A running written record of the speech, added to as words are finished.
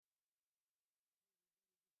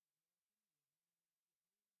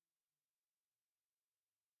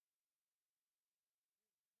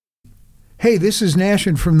Hey, this is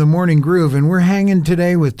Nasshan from the Morning Groove, and we're hanging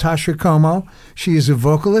today with Toscha Comeaux. She is a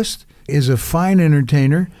vocalist, is a fine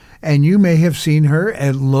entertainer, and you may have seen her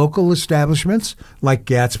at local establishments like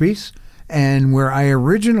Gatsby's, and where I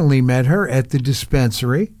originally met her at the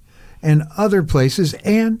dispensary and other places,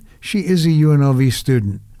 and she is a UNLV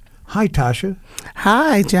student. Hi, Toscha.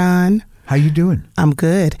 Hi, John. How you doing? I'm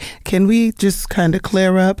good. Can we just kind of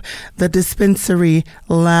clear up the dispensary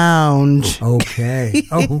lounge? Okay.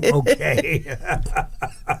 Oh, okay.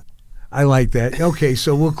 I like that. Okay,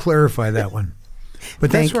 so we'll clarify that one.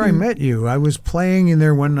 But that's where I met you. I was playing in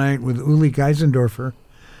there one night with Uli Geisendorfer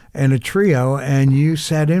and a trio, and you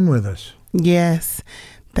sat in with us. Yes.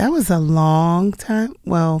 That was a long time.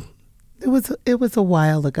 Well, it was a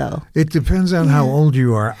while ago. It depends on how old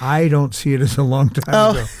you are. I don't see it as a long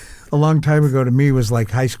time ago. A long time ago to me was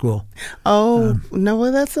like high school. Oh, no,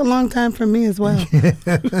 well, that's a long time for me as well.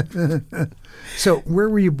 So where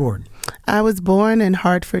were you born? I was born in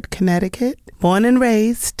Hartford, Connecticut. Born and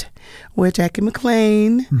raised with Jackie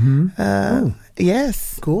McLean. Mm-hmm.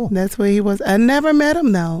 Yes. Cool. That's where he was. I never met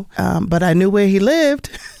him, though, but I knew where he lived.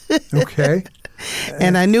 Okay.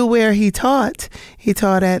 And I knew where he taught. He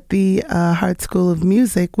taught at the Hart School of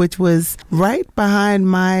Music, which was right behind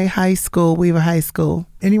my high school, Weaver High School.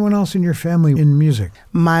 Anyone else in your family in music?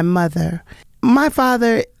 My mother. My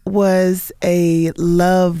father was a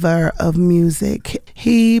lover of music.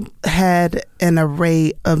 He had an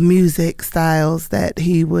array of music styles that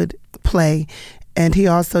he would play. And he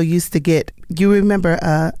also used to get, you remember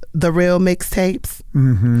the real mixtapes?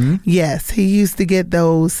 Mm-hmm. Yes, he used to get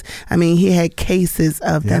those. I mean, he had cases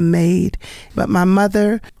of them made. But my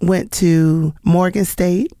mother went to Morgan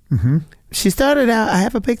State. Mm-hmm. She started out, I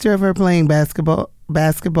have a picture of her playing basketball,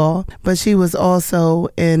 but she was also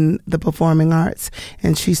in the performing arts.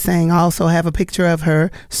 And she sang, I also have a picture of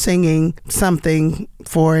her singing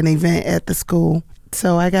for an event at the school.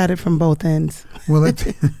 So I got it from both ends. Well,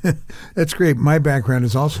 that's great. My background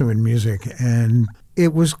is also in music, and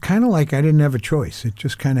it was kind of like I didn't have a choice. It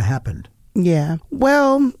just kind of happened. Yeah.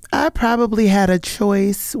 Well, I probably had a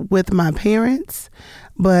choice with my parents,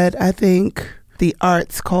 but I think the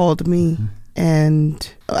arts called me,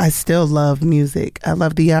 and I still love music. I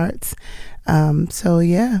love the arts. So,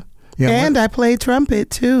 yeah. And I played trumpet,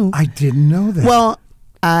 too. I didn't know that. Well,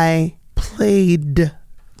 I played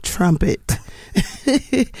trumpet.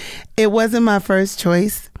 It wasn't my first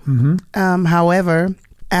choice. Mm-hmm. However,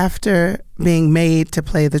 after being made to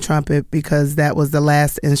play the trumpet because that was the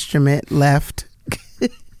last instrument left.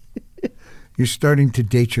 You're starting to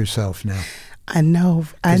date yourself now. I know.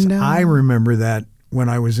 I remember that when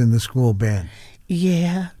I was in the school band.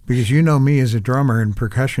 Yeah. Because you know me as a drummer and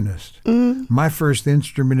percussionist. Mm. My first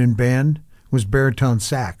instrument in band was baritone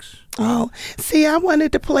sax. Oh, see, I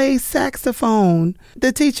wanted to play saxophone.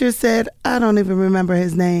 The teacher said, I don't even remember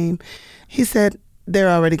his name. He said, they're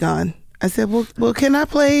already gone. I said, well, can I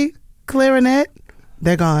play clarinet?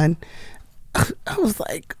 They're gone. I was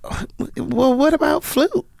like, well, what about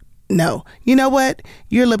flute? No. You know what?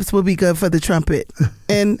 Your lips would be good for the trumpet.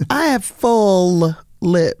 And I have full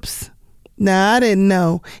lips. Now, I didn't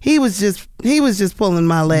know. He was just pulling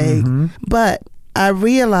my leg. Mm-hmm. But I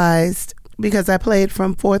realized, because I played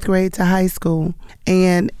from 4th grade to high school.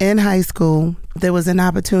 And in high school, there was an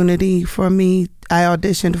opportunity for me. I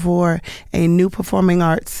auditioned for a new performing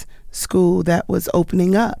arts school that was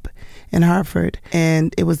opening up in Hartford.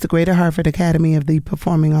 And it was the Greater Hartford Academy of the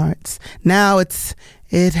Performing Arts. Now it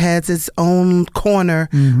has its own corner.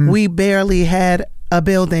 Mm-hmm. We barely had a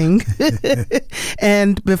building.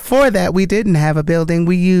 And before that, we didn't have a building.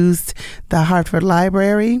 We used the Hartford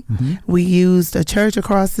Library. Mm-hmm. We used a church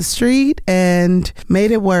across the street and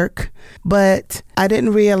made it work. But I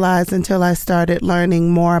didn't realize until I started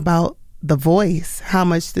learning more about the voice, how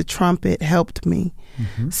much the trumpet helped me.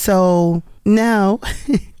 Mm-hmm. So now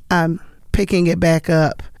I'm picking it back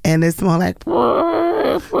up, and it's more like...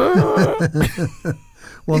 Well,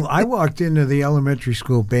 I walked into the elementary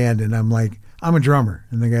school band, and I'm like, I'm a drummer.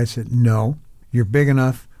 And the guy said, no, you're big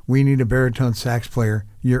enough. We need a baritone sax player.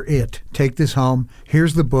 You're it. Take this home.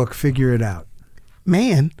 Here's the book. Figure it out.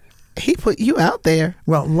 Man, he put you out there.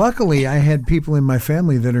 Well, luckily, I had people in my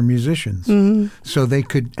family that are musicians, mm-hmm. so they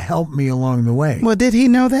could help me along the way. Well, did he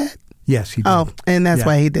know that? Yes, he did. Oh, and that's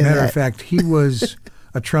why he did that. Matter of fact, he was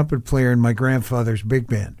a trumpet player in my grandfather's big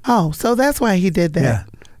band. Oh, so that's why he did that. Yeah.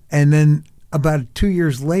 And then about 2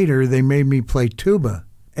 years later, they made me play tuba.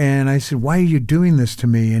 And I said, why are you doing this to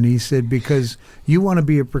me? And he said, because you want to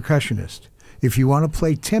be a percussionist. If you want to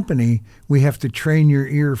play timpani, we have to train your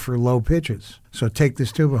ear for low pitches. So take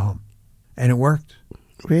this tuba home. And it worked.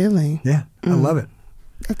 Really? Yeah, I love it.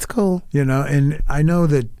 That's cool. And I know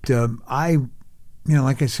that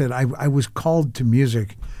like I said, I was called to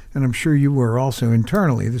music, and I'm sure you were also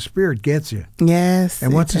internally. The Spirit gets you. Yes.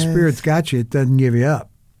 And once the Spirit's got you, it doesn't give you up.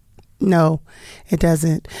 No, it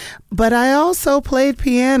doesn't. But I also played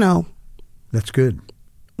piano. That's good.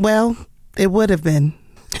 Well, it would have been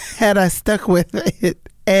had I stuck with it.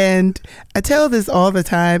 And I tell this all the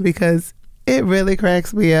time because it really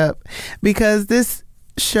cracks me up, because this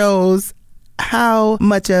shows how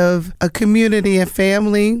much of a community and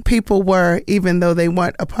family people were, even though they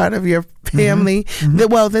weren't a part of your family.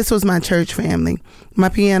 Well, this was my church family. My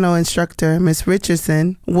piano instructor, Miss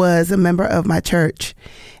Richardson, was a member of my church.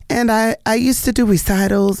 And I used to do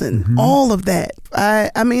recitals and all of that.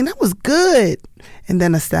 I mean, that was good. And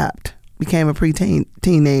then I stopped, became a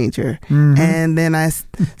teenager. And then I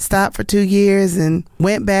stopped for 2 years and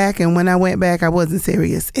went back. And when I went back, I wasn't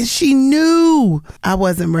serious. And she knew I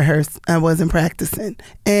wasn't I wasn't practicing.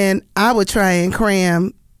 And I would try and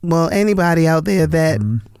cram, well, anybody out there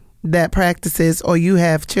that practices, or you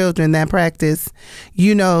have children that practice,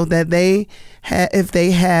 that if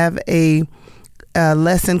they have a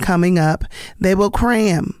lesson coming up, they will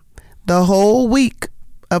cram the whole week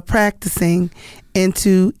of practicing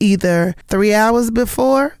into either 3 hours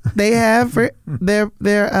before they have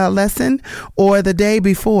their lesson, or the day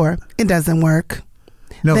before. It doesn't work.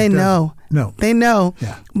 No, they know. No, they know.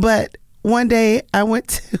 Yeah. But one day I went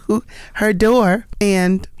to her door,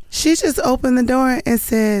 and she just opened the door and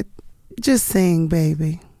said, "Just sing,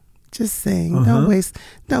 baby. Just sing. Don't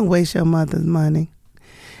waste your mother's money."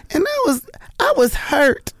 And I was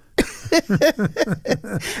hurt.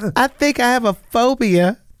 I think I have a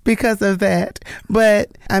phobia because of that. But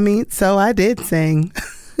I mean, so I did sing.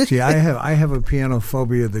 See, I have a piano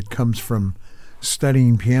phobia that comes from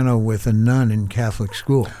studying piano with a nun in Catholic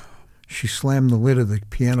school. She slammed the lid of the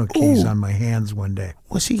piano keys on my hands one day.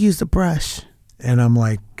 Well, she used a brush. And I'm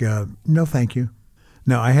like, no, thank you.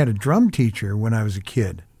 Now, I had a drum teacher when I was a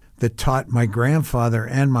kid that taught my grandfather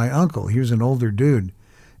and my uncle. He was an older dude.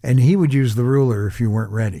 And he would use the ruler if you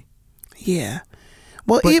weren't ready. Yeah.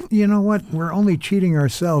 Well, but you know what? We're only cheating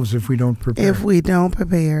ourselves if we don't prepare. If we don't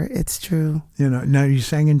prepare, it's true. Now you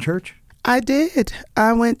sang in church? I did.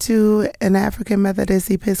 I went to an African Methodist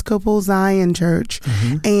Episcopal Zion church.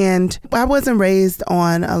 And I wasn't raised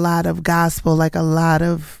on a lot of gospel, like a lot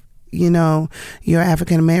of, your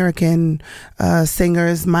African American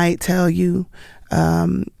singers might tell you.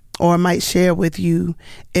 Or might share with you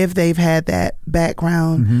if they've had that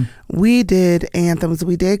background. We did anthems.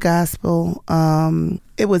 We did gospel.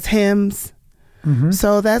 It was hymns.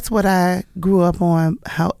 So that's what I grew up on.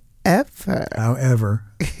 However,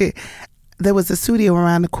 there was a studio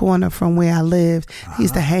around the corner from where I lived. I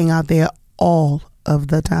used to hang out there all of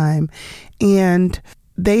the time. And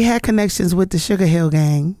they had connections with the Sugar Hill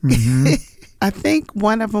Gang. I think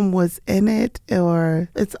one of them was in it, or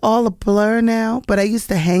it's all a blur now, but I used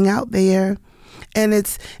to hang out there. And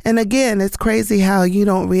again, it's crazy how you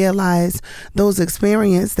don't realize those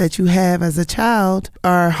experiences that you have as a child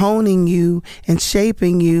are honing you and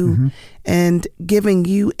shaping you and giving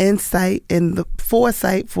you insight and the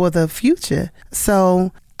foresight for the future.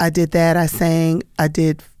 So I did that. I sang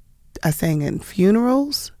in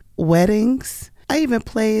funerals, weddings. I even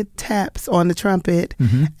played taps on the trumpet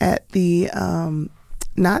at the,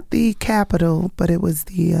 not the Capitol, but it was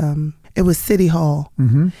City Hall.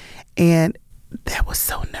 And that was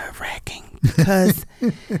so nerve-wracking because,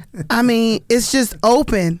 I mean, it's just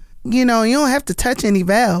open. You don't have to touch any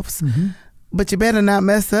valves, but you better not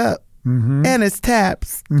mess up. And it's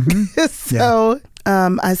taps. So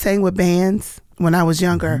I sang with bands when I was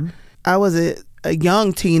younger. I was a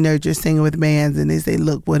young teenager singing with bands, and they say,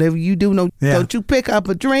 "Look, whatever you do, don't you pick up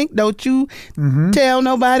a drink. Don't you tell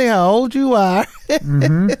nobody how old you are."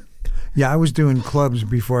 Yeah, I was doing clubs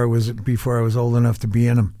before I was old enough to be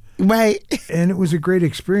in them. Right. And it was a great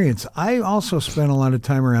experience. I also spent a lot of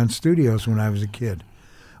time around studios when I was a kid.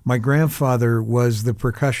 My grandfather was the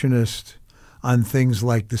percussionist on things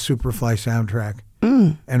like the Superfly soundtrack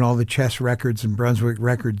and all the Chess records and Brunswick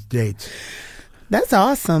records dates. That's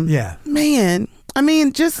awesome. Yeah. Man, I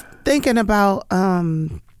mean, just thinking about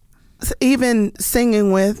even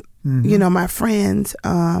singing with, my friends.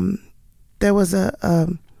 There was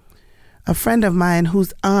a friend of mine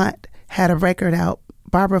whose aunt had a record out.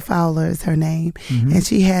 Barbara Fowler is her name. And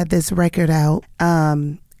she had this record out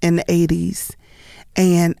in the 80s.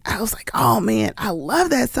 And I was like, oh, man, I love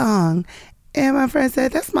that song. And my friend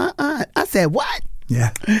said, "That's my aunt." I said, "What?"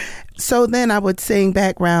 Yeah. So then I would sing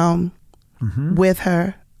background with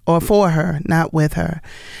her, or for her, not with her,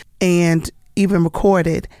 and even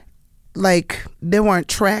recorded. like there weren't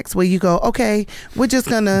tracks where you go, okay, we're just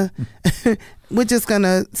gonna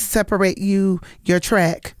separate your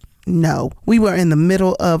track. No, we were in the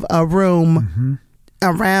middle of a room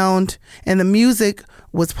around, and the music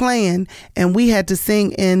was playing, and we had to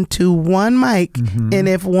sing into one mic. And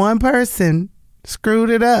if one person screwed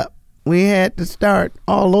it up, we had to start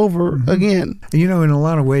all over again. You know, in a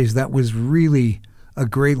lot of ways, that was really a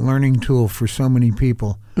great learning tool for so many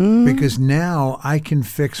people, because now I can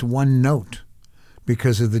fix one note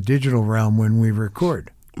because of the digital realm when we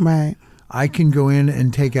record. Right. I can go in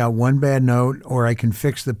and take out one bad note, or I can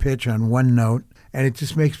fix the pitch on one note, and it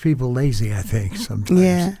just makes people lazy, I think, sometimes.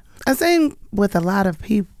 Yeah. I think with a lot of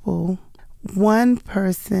people, one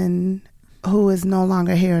person who is no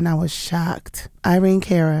longer here, and I was shocked, Irene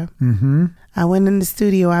Cara. I went in the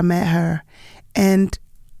studio, I met her, and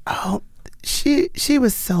she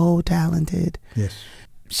was so talented. Yes.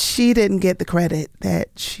 She didn't get the credit that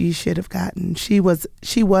she should have gotten. She was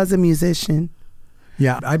a musician.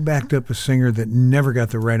 Yeah, I backed up a singer that never got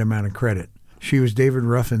the right amount of credit. She was David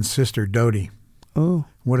Ruffin's sister, Dodie. Oh.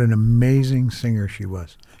 What an amazing singer she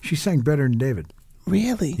was. She sang better than David.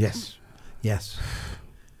 Really? Yes. Yes.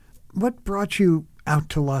 What brought you out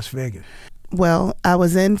to Las Vegas? Well, I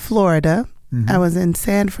was in Florida. I was in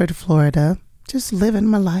Sanford, Florida, just living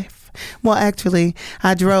my life. Well, actually,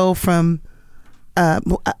 I drove from, I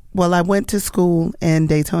went to school in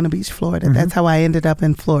Daytona Beach, Florida. That's how I ended up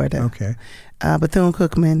in Florida. Okay.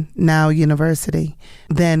 Bethune-Cookman, now university,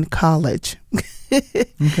 then college.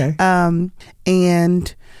 Okay.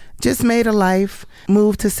 And just made a life,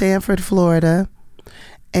 moved to Sanford, Florida,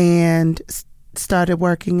 and started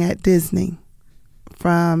working at Disney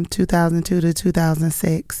from 2002 to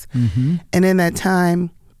 2006. And in that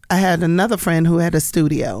time, I had another friend who had a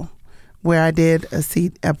studio where I did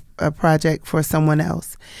a project for someone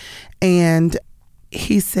else. And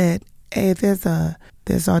he said, hey, there's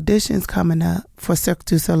auditions coming up for Cirque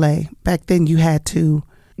du Soleil. Back then you had to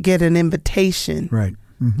get an invitation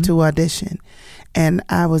to audition. And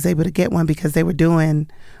I was able to get one because they were doing,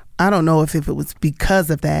 I don't know if it was because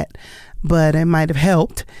of that, but it might have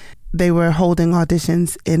helped. They were holding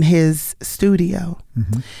auditions in his studio.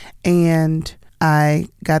 And I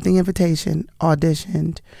got the invitation,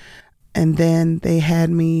 auditioned, and then they had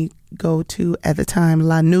me go to, at the time,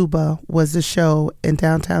 La Nuba was the show in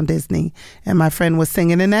downtown Disney, and my friend was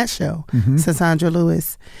singing in that show, Sandra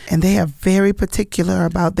Lewis. And they are very particular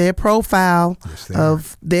about their profile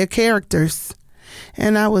of their characters.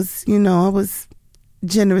 And I was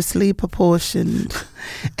generously proportioned.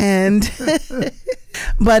 And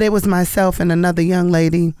but it was myself and another young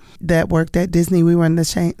lady that worked at Disney. We were in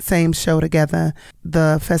the same show together,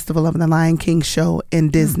 the Festival of the Lion King show in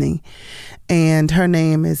Disney. And her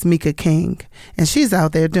name is Mika King. And she's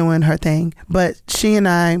out there doing her thing. But she and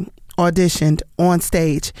I auditioned on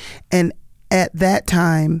stage. And at that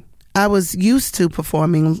time, I was used to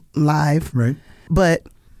performing live. Right. But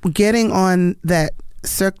getting on that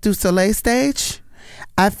Cirque du Soleil stage,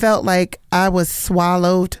 I felt like I was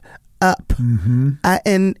swallowed up.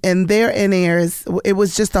 And their in-ears, it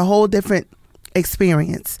was just a whole different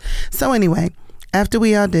experience. So anyway, after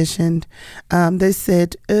we auditioned, they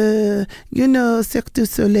said, Cirque du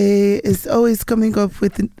Soleil is always coming up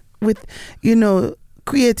with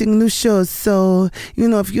creating new shows. So,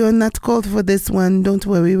 if you're not called for this one, don't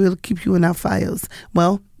worry, we'll keep you in our files.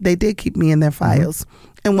 Well, they did keep me in their files.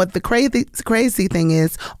 And what the crazy thing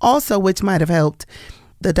is, also, which might have helped,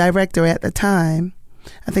 the director at the time,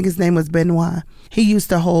 I think his name was Benoit, he used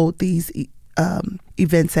to hold these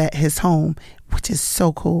events at his home, which is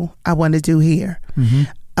so cool. I want to do here.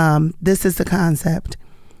 This is the concept.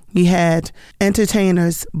 He had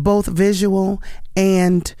entertainers, both visual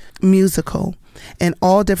and musical, in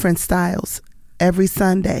all different styles. Every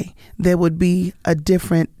Sunday, there would be a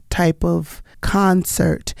different type of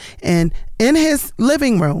concert. And in his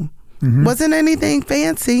living room, wasn't anything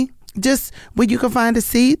fancy. Just where you could find a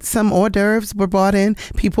seat, some hors d'oeuvres were brought in.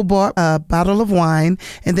 People bought a bottle of wine,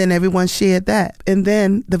 and then everyone shared that. And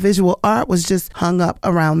then the visual art was just hung up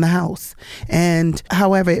around the house. And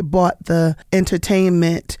however, it brought the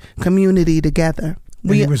entertainment community together.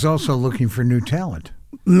 And he was also looking for new talent.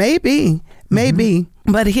 Maybe.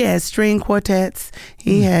 But he had string quartets.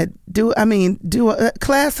 He had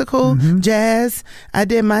classical, jazz. I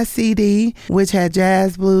did my CD, which had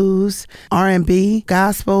jazz, blues, R&B,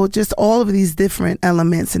 gospel, just all of these different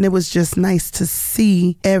elements. And it was just nice to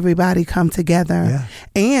see everybody come together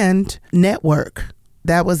and network.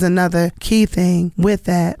 That was another key thing with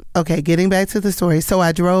that. Okay, getting back to the story. So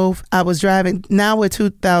I was driving. Now we're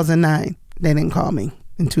 2009. They didn't call me.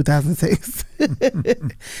 in 2006.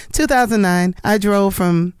 2009, I drove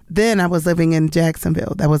from, then I was living in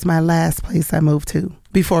Jacksonville. That was my last place I moved to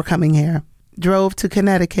before coming here. Drove to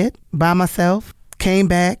Connecticut by myself, came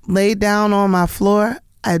back, laid down on my floor.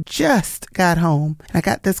 I just got home. I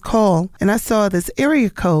got this call and I saw this area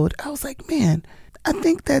code. I was like, man, I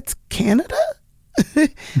think that's Canada. I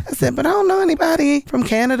said, but I don't know anybody from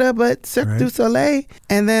Canada but Cirque du Soleil.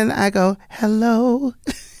 And then I go, hello.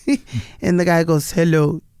 And the guy goes,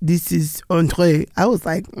 hello, this is Andre. I was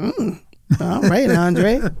like, all right,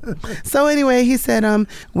 Andre. So anyway, he said,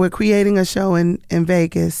 we're creating a show in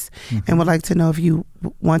Vegas and would like to know if you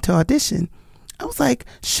want to audition. I was like,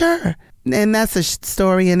 sure. And that's a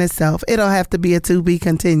story in itself. It'll have to be a to be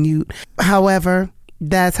continued. However,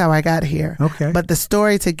 that's how I got here. Okay. But the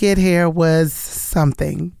story to get here was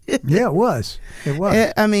something. Yeah, it was. It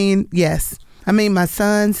was. I mean, yes. I mean, my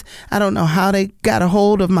sons, I don't know how they got a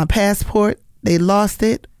hold of my passport. They lost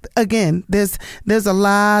it. Again, there's a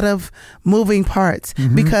lot of moving parts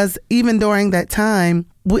because even during that time,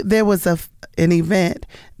 there was an event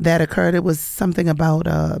that occurred. It was something about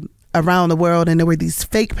around the world, and there were these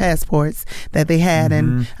fake passports that they had,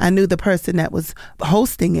 and I knew the person that was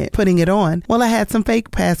hosting it, putting it on. Well, I had some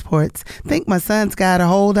fake passports. I think my sons got a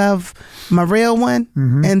hold of my real one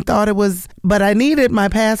and thought it was, but I needed my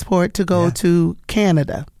passport to go to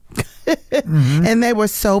Canada. And they were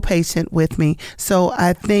so patient with me. So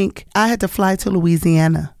I think I had to fly to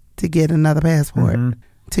Louisiana to get another passport,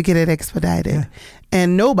 to get it expedited. Yeah.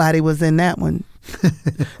 And nobody was in that one.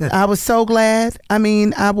 I was so glad. I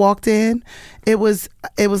mean, I walked in. It was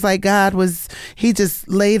like he just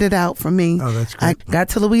laid it out for me. Oh, that's great. I got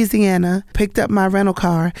to Louisiana, picked up my rental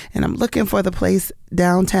car, and I'm looking for the place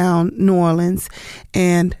downtown New Orleans.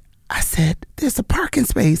 And I said, there's a parking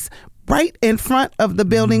space right in front of the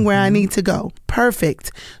building where I need to go.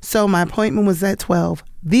 Perfect. So my appointment was at 12,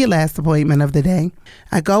 the last appointment of the day.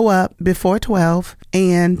 I go up before 12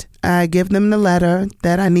 and I give them the letter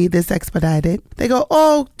that I need this expedited. They go,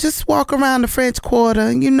 oh, just walk around the French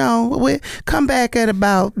Quarter. We'll come back at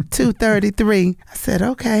about 2:33. I said,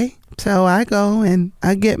 okay. So I go and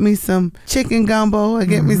I get me some chicken gumbo. I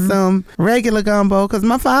get me some regular gumbo because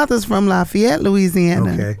my father's from Lafayette,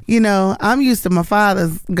 Louisiana. Okay. I'm used to my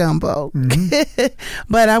father's gumbo.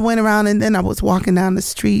 But I went around and then I was walking down the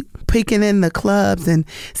street, peeking in the clubs and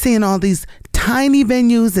seeing all these tiny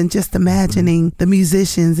venues and just imagining the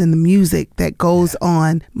musicians and the music that goes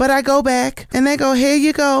on. But I go back and they go, here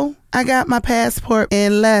you go. I got my passport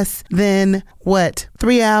in less than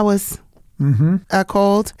 3 hours. I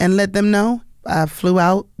called and let them know. I flew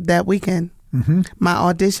out that weekend. My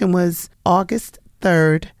audition was August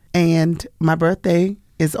 3rd, and my birthday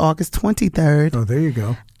is August 23rd. Oh, there you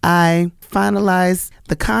go. I finalized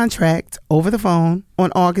the contract over the phone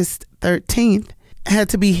on August 13th. I had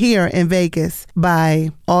to be here in Vegas by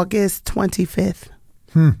August 25th.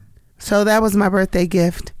 So that was my birthday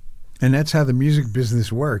gift. And that's how the music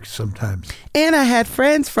business works sometimes. And I had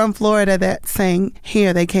friends from Florida that sang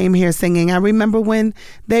here. They came here singing. I remember when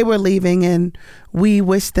they were leaving and we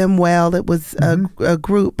wished them well. It was a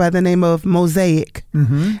group by the name of Mosaic.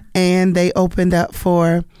 And they opened up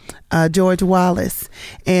for George Wallace.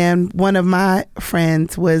 And one of my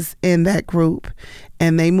friends was in that group.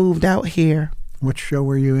 And they moved out here. What show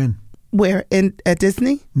were you in? Where? At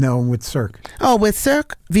Disney? No, with Cirque. Oh, with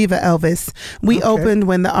Cirque, Viva Elvis. We opened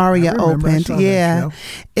when the Aria opened. Yeah.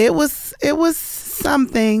 It was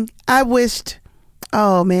something. I wished,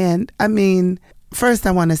 oh man. I mean, first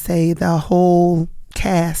I want to say the whole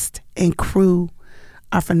cast and crew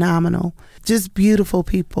are phenomenal. Just beautiful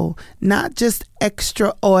people, not just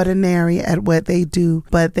extraordinary at what they do,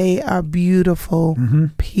 but they are beautiful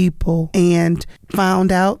people. And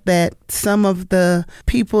found out that some of the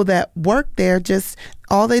people that worked there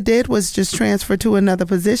all they did was just transfer to another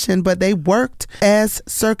position, but they worked as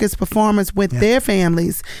circus performers with their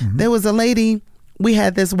families. There was a lady, we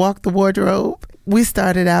had this walk the wardrobe. We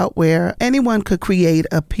started out where anyone could create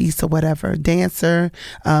a piece or whatever, dancer,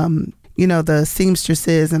 the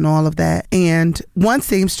seamstresses and all of that. And one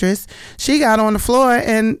seamstress, she got on the floor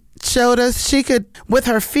and showed us she could, with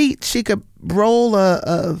her feet, she could roll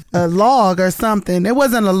a log or something. It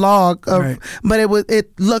wasn't a log, but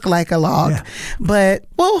it looked like a log. Yeah. But,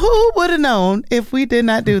 well, who would have known if we did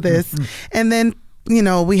not do this? And then,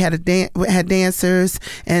 we had had dancers,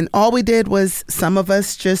 and all we did was some of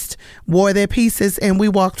us just wore their pieces, and we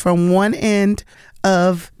walked from one end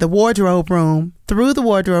of the wardrobe room through the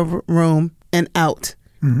wardrobe room and out.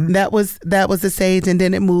 That was the stage, and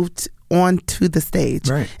then it moved onto the stage.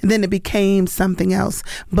 And then it became something else.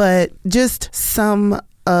 But just some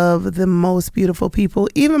of the most beautiful people,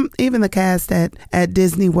 even the cast at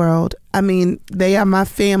Disney World. I mean, they are my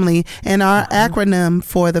family, and our acronym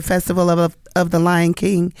for the Festival of the Lion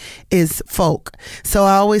King is folk. So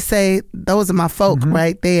I always say those are my folk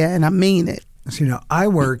right there, and I mean it. So, I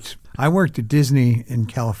worked at Disney in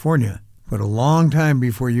California, but a long time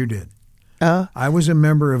before you did. I was a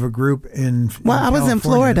member of a group in I was in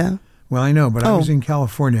Florida. Well, I know, but I was in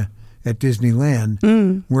California at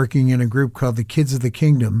Disneyland working in a group called the Kids of the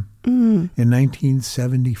Kingdom in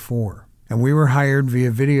 1974. And we were hired via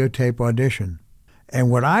videotape audition. And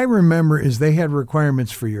what I remember is they had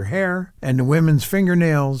requirements for your hair and the women's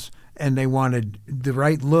fingernails, and they wanted the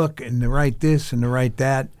right look and the right this and the right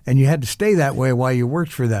that. And you had to stay that way while you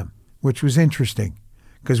worked for them, which was interesting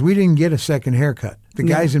because we didn't get a second haircut. The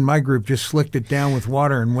guys in my group just slicked it down with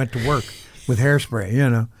water and went to work with hairspray,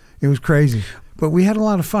 It was crazy. But we had a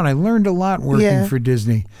lot of fun. I learned a lot working for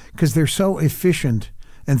Disney because they're so efficient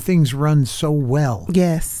and things run so well.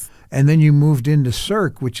 Yes. And then you moved into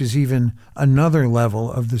Cirque, which is even another level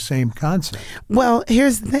of the same concept. Well,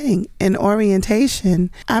 here's the thing. In orientation,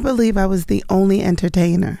 I believe I was the only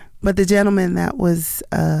entertainer. But the gentleman that was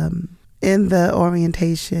in the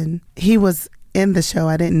orientation, he was in the show.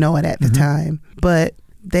 I didn't know it at the time. But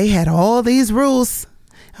they had all these rules.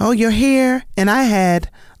 Oh, your hair. And I had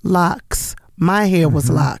locks. My hair was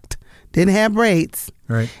locked. Didn't have braids.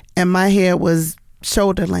 Right. And my hair was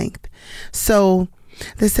shoulder length. So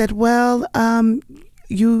they said, well,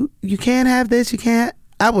 you can't have this. You can't.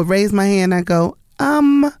 I would raise my hand. I go,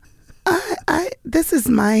 this is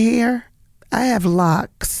my hair. I have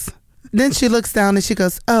locks. Then she looks down and she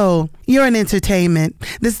goes, oh, you're an entertainment.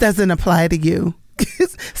 This doesn't apply to you.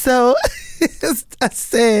 So I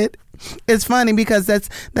said, it's funny because that's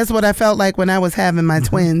what I felt like when I was having my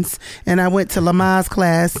twins and I went to Lama's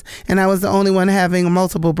class and I was the only one having a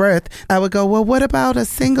multiple birth. I would go, well, what about a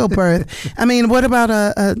single birth? I mean, what about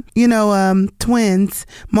twins,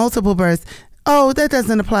 multiple births? Oh, that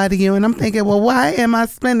doesn't apply to you. And I'm thinking, well, why am I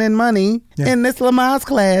spending money in this Lama's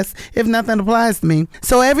class if nothing applies to me?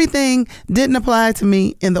 So everything didn't apply to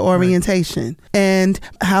me in the orientation. Right. And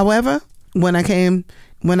however, when I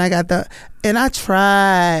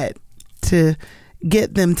tried to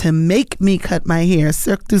get them to make me cut my hair,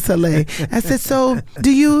 Cirque du Soleil. I said, so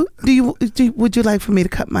would you like for me to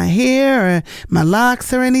cut my hair or my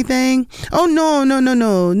locks or anything? Oh,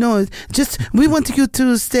 no. Just, we want you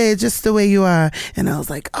to stay just the way you are. And I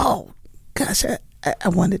was like, oh, gosh, I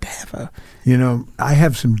wanted to have her. I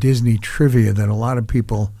have some Disney trivia that a lot of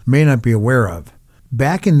people may not be aware of.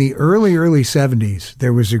 Back in the early 70s,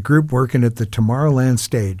 there was a group working at the Tomorrowland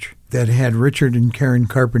stage that had Richard and Karen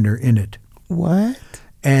Carpenter in it. What?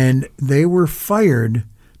 And they were fired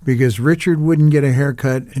because Richard wouldn't get a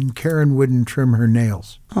haircut and Karen wouldn't trim her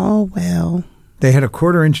nails. Oh, well. They had a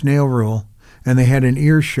 1/4-inch nail rule and they had an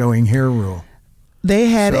ear showing hair rule. They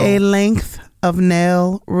had a length of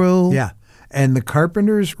nail rule? Yeah. And the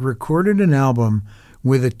Carpenters recorded an album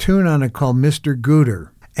with a tune on it called Mr.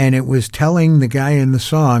 Gooder. And it was telling the guy in the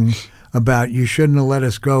song about you shouldn't have let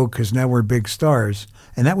us go because now we're big stars.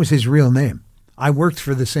 And that was his real name. I worked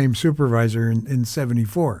for the same supervisor in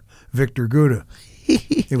 74, Victor Gouda.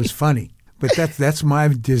 It was funny. But that's my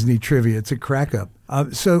Disney trivia. It's a crack up.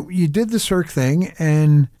 So you did the Cirque thing,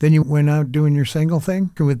 and then you went out doing your single thing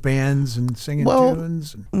with bands and singing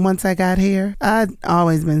tunes. Once I got here, I'd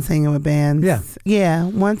always been singing with bands. Yeah.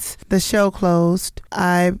 Once the show closed,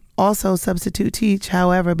 I also substitute teach.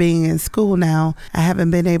 However, being in school now, I haven't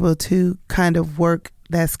been able to kind of work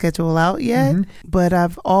that schedule out yet. But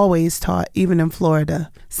I've always taught, even in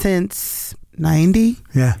Florida, since 90.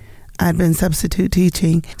 Yeah. I'd been substitute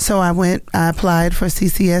teaching. So I applied for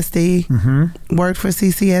CCSD, worked for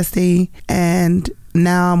CCSD, and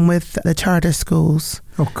now I'm with the charter schools.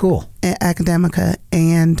 Oh, cool. At Academica,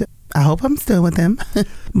 and I hope I'm still with them.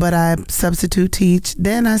 But I substitute teach.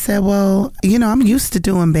 Then I said, well, I'm used to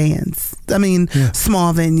doing bands. I mean,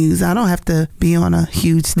 small venues. I don't have to be on a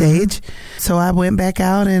huge stage. So I went back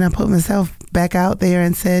out and I put myself back out there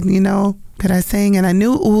and said, could I sing? And I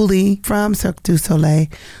knew Uli from Cirque du Soleil.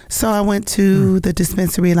 So I went to the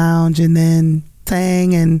dispensary lounge and then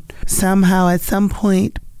sang and somehow at some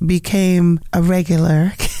point became a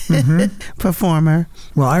regular performer.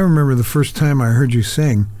 Well, I remember the first time I heard you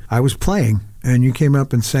sing, I was playing and you came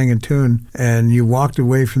up and sang a tune and you walked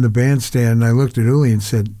away from the bandstand and I looked at Uli and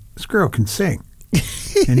said, this girl can sing.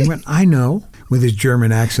 And he went, I know, with his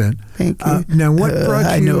German accent. Thank you. Now, what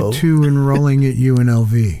brought you to enrolling at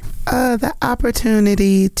UNLV? The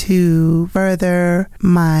opportunity to further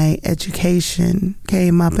my education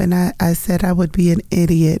came up, and I said I would be an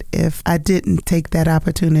idiot if I didn't take that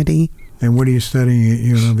opportunity. And what are you studying at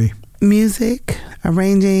UNLV? Music,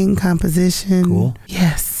 arranging, composition. Cool.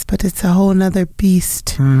 Yes, but it's a whole nother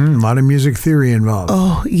beast. A lot of music theory involved.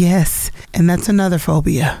 Oh, yes. And that's another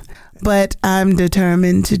phobia. But I'm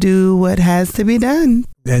determined to do what has to be done.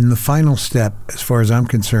 And the final step, as far as I'm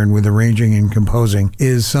concerned, with arranging and composing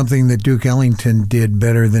is something that Duke Ellington did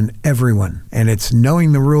better than everyone. And it's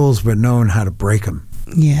knowing the rules, but knowing how to break them.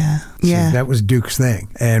 Yeah. Yeah. So that was Duke's thing.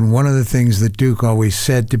 And one of the things that Duke always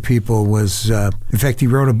said to people was, in fact, he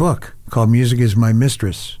wrote a book called Music is My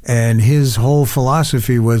Mistress. And his whole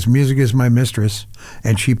philosophy was music is my mistress,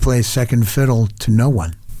 and she plays second fiddle to no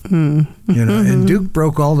one. You know, and Duke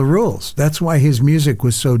broke all the rules. That's why his music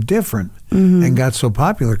was so different and got so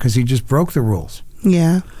popular, because he just broke the rules.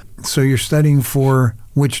 Yeah. So you're studying for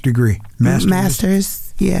which degree?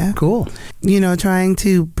 Masters. Yeah. Cool. You know, trying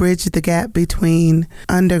to bridge the gap between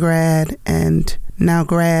undergrad and now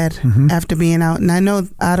grad after being out. And I know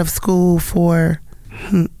out of school for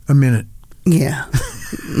a minute. Yeah.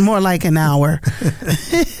 More like an hour.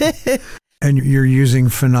 And you're using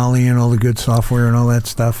Finale and all the good software and all that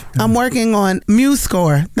stuff? I'm working on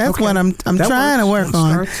MuseScore. That's what I'm trying to work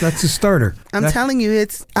on. That's a starter. I'm telling you,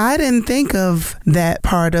 I didn't think of that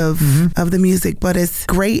part of the music, but it's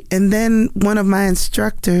great. And then one of my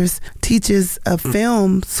instructors teaches a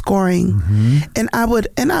film scoring, and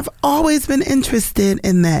I've always been interested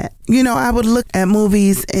in that. You know, I would look at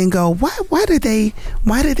movies and go, why did they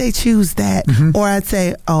choose that? Or I'd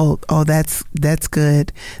say, oh, that's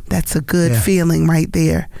good. That's a good feeling right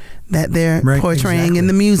there that they're portraying in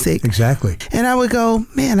the music. Exactly. And I would go,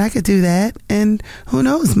 man, I could do that. And who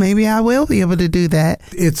knows, maybe I will be able to do that.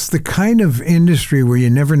 It's the kind of industry where you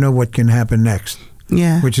never know what can happen next.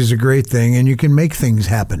 Yeah. Which is a great thing, and you can make things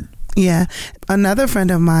happen. Yeah. Another friend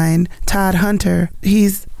of mine, Todd Hunter,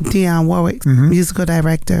 he's Dionne Warwick's musical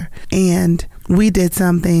director. And we did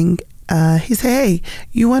something. He said, hey,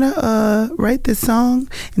 you want to write this song?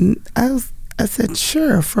 And I said,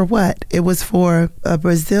 sure. For what? It was for a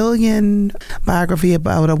Brazilian biography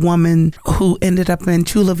about a woman who ended up in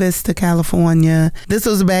Chula Vista, California. This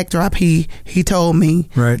was a backdrop he told me.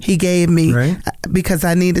 Right. He gave me because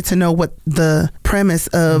I needed to know what the premise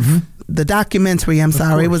of the documentary,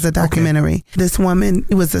 it was a documentary. Okay. This woman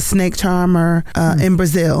was a snake charmer in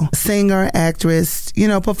Brazil, singer, actress,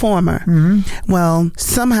 performer. Well,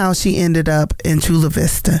 somehow she ended up in Chula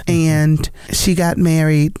Vista and she got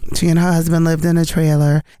married. She and her husband lived in a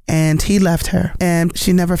trailer and he left her and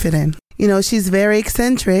she never fit in. She's very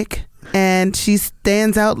eccentric and she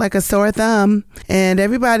stands out like a sore thumb and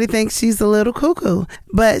everybody thinks she's a little cuckoo,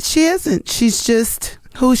 but she isn't. She's just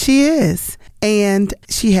who she is. And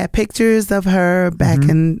she had pictures of her back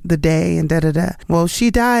in the day and da-da-da. Well,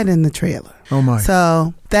 she died in the trailer. Oh, my.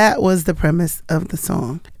 So that was the premise of the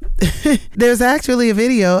song. There's actually a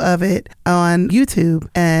video of it on YouTube,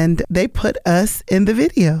 and they put us in the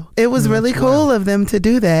video. It was really cool of them to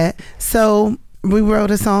do that. So we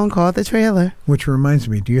wrote a song called The Trailer. Which reminds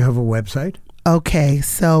me, do you have a website? Okay,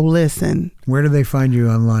 so listen. Where do they find you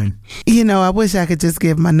online? I wish I could just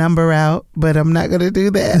give my number out, but I'm not going to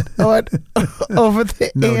do that over the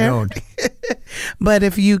air. No, don't. But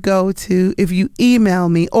if you email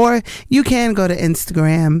me, or you can go to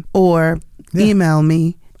Instagram or email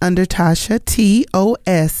me under Toscha, Toscha,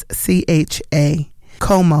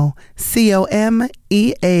 Comeaux,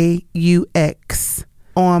 Comeaux.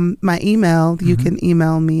 On my email, you can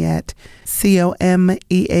email me at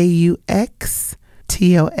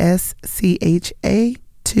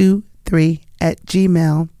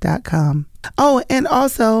COMEAUXTOSCHA23@gmail.com. Oh, and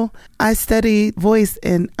also I studied voice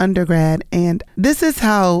in undergrad, and this is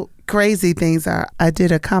how crazy things are. I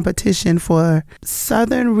did a competition for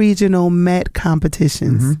Southern Regional Met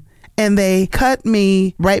competitions. And they cut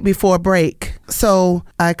me right before break. So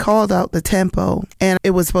I called out the tempo and it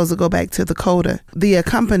was supposed to go back to the coda. The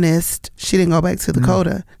accompanist, she didn't go back to the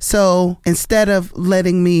coda. So instead of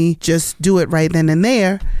letting me just do it right then and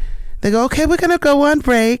there, they go, okay, we're going to go on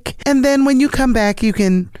break. And then when you come back, you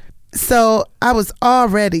can. So I was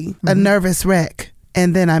already a nervous wreck.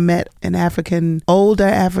 And then I met an older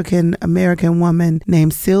African American woman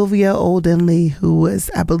named Sylvia Oldenlee, who was,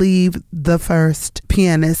 I believe, the first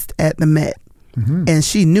pianist at the Met. And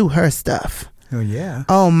she knew her stuff. Oh, yeah.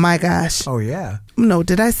 Oh, my gosh. Oh, yeah. No,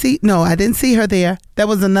 I didn't see her there. That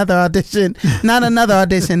was another audition. Not another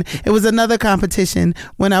audition. It was another competition.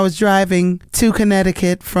 When I was driving to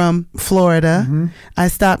Connecticut from Florida, I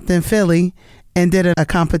stopped in Philly and did a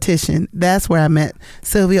competition. That's where I met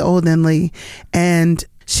Sylvia Oldenlee. And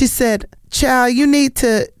she said, child, you need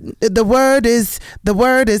to, the word is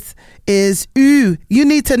ooh. You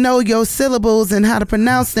need to know your syllables and how to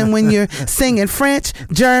pronounce them when you're singing French,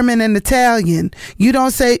 German, and Italian. You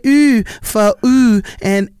don't say ooh for ooh,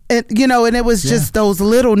 and it was just those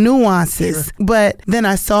little nuances. Sure. But then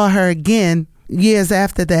I saw her again years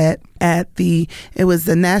after that it was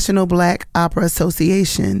the National Black Opera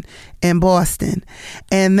Association in Boston.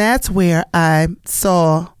 And that's where I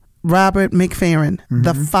saw Robert McFerrin,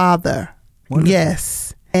 the father. Wonderful.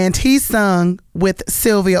 Yes. And he sung with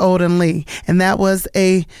Sylvia Odom Lee. And that was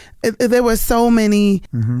there were so many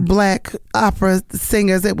black opera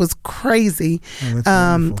singers. It was crazy.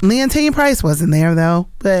 Oh, Leontine Price wasn't there though,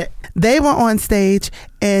 but they were on stage.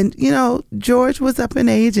 And, George was up in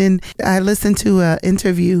age, and I listened to an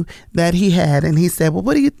interview that he had, and he said, well,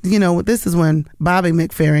 what do you, this is when Bobby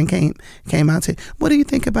McFerrin came out to, what do you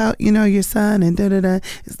think about, your son and da-da-da.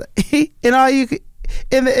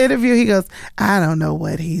 In the interview, he goes, I don't know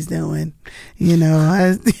what he's doing.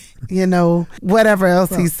 Whatever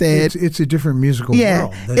else he said. It's a different musical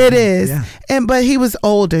world. It is. Yeah. But he was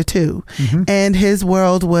older too. And his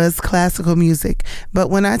world was classical music. But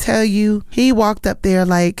when I tell you, he walked up there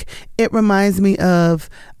like, it reminds me of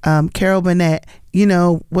Carol Burnett.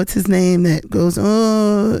 What's his name that goes,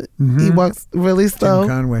 he walks really slow?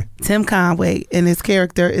 Tim Conway. And his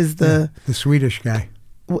character is the Swedish guy.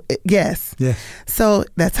 Yes. So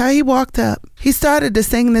that's how he walked up. He started to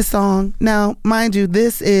sing this song. Now, mind you,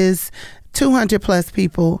 this is 200 plus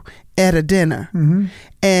people at a dinner,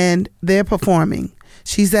 and they're performing.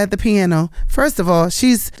 She's at the piano. First of all,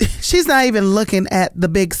 she's not even looking at the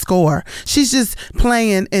big score. She's just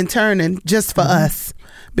playing and turning just for us.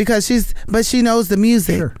 Because she knows the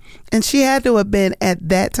music. Sure. And she had to have been at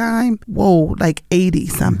that time, like 80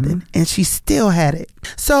 something. And she still had it.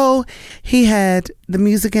 So he had the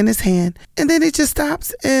music in his hand, and then he just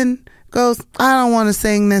stops and goes, I don't want to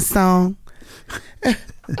sing this song.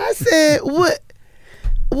 I said, what?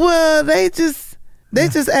 Well, they just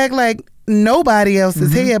act like nobody else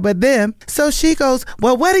is here but them. So she goes,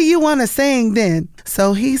 well, what do you want to sing then?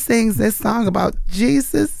 So he sings this song about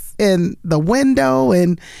Jesus in the window.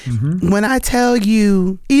 And when I tell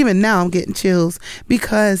you, even now I'm getting chills,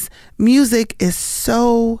 because music is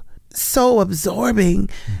so absorbing.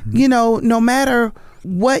 No matter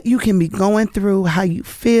what you can be going through, how you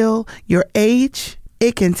feel, your age,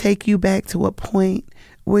 it can take you back to a point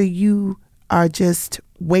where you are just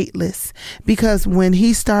weightless. Because when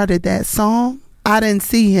he started that song, I didn't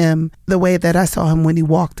see him the way that I saw him when he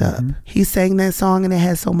walked up. He sang that song, and it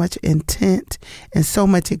had so much intent and so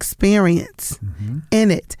much experience in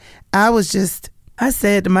it. I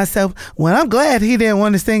said to myself, well, I'm glad he didn't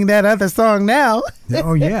want to sing that other song now.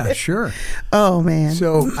 Oh, yeah, sure. Oh, man.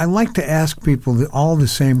 So I like to ask people all the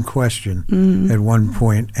same question at one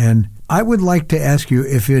point. And I would like to ask you,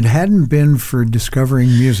 if it hadn't been for discovering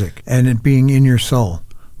music and it being in your soul,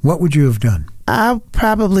 what would you have done? I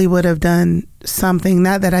probably would have done something,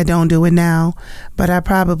 not that I don't do it now, but I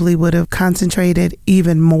probably would have concentrated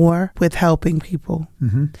even more with helping people.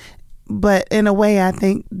 But in a way, I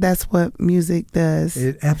think that's what music does.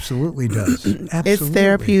 It absolutely does. Absolutely. It's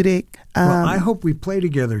therapeutic. Well, I hope we play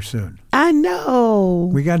together soon. I know.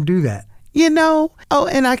 We got to do that. And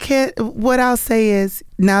what I'll say is,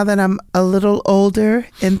 now that I'm a little older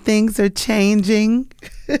and things are changing,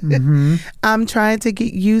 I'm trying to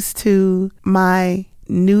get used to my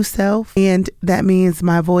new self, and that means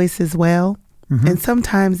my voice as well. And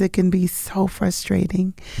sometimes it can be so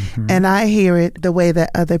frustrating, and I hear it the way that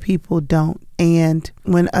other people don't. And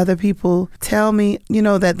when other people tell me,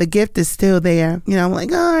 that the gift is still there, I'm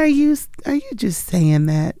like, oh, are you just saying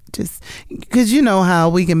that just because you know how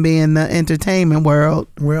we can be in the entertainment world?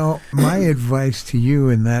 Well, my advice to you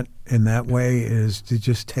in that way is to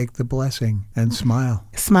just take the blessing and smile.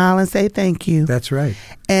 Smile and say thank you. That's right.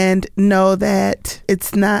 And know that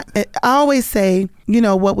it's not, I always say,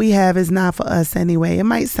 what we have is not for us anyway. It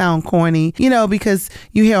might sound corny, because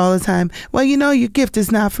you hear all the time, well, your gift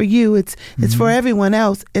is not for you. It's for everyone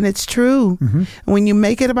else. And it's true. When you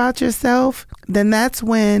make it about yourself, then that's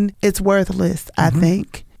when it's worthless, I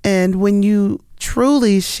think. And when you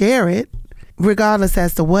truly share it, regardless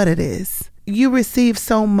as to what it is, you receive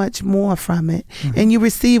so much more from it, and you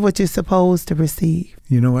receive what you're supposed to receive.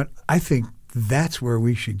 You know what? I think that's where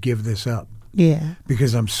we should give this up. Yeah.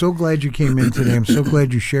 Because I'm so glad you came in today. I'm so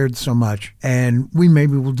glad you shared so much. And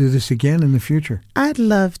maybe we'll do this again in the future. I'd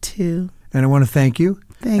love to. And I want to thank you.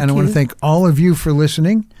 Thank you. And I want to thank all of you for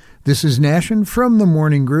listening. This is Nasshan from The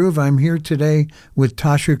Morning Groove. I'm here today with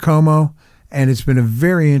Toscha Comeaux, and it's been a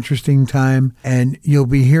very interesting time, and you'll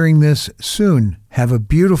be hearing this soon. Have a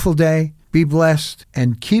beautiful day. be blessed,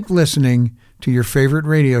 and keep listening to your favorite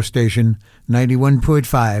radio station,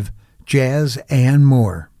 91.5, Jazz and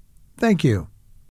More. Thank you.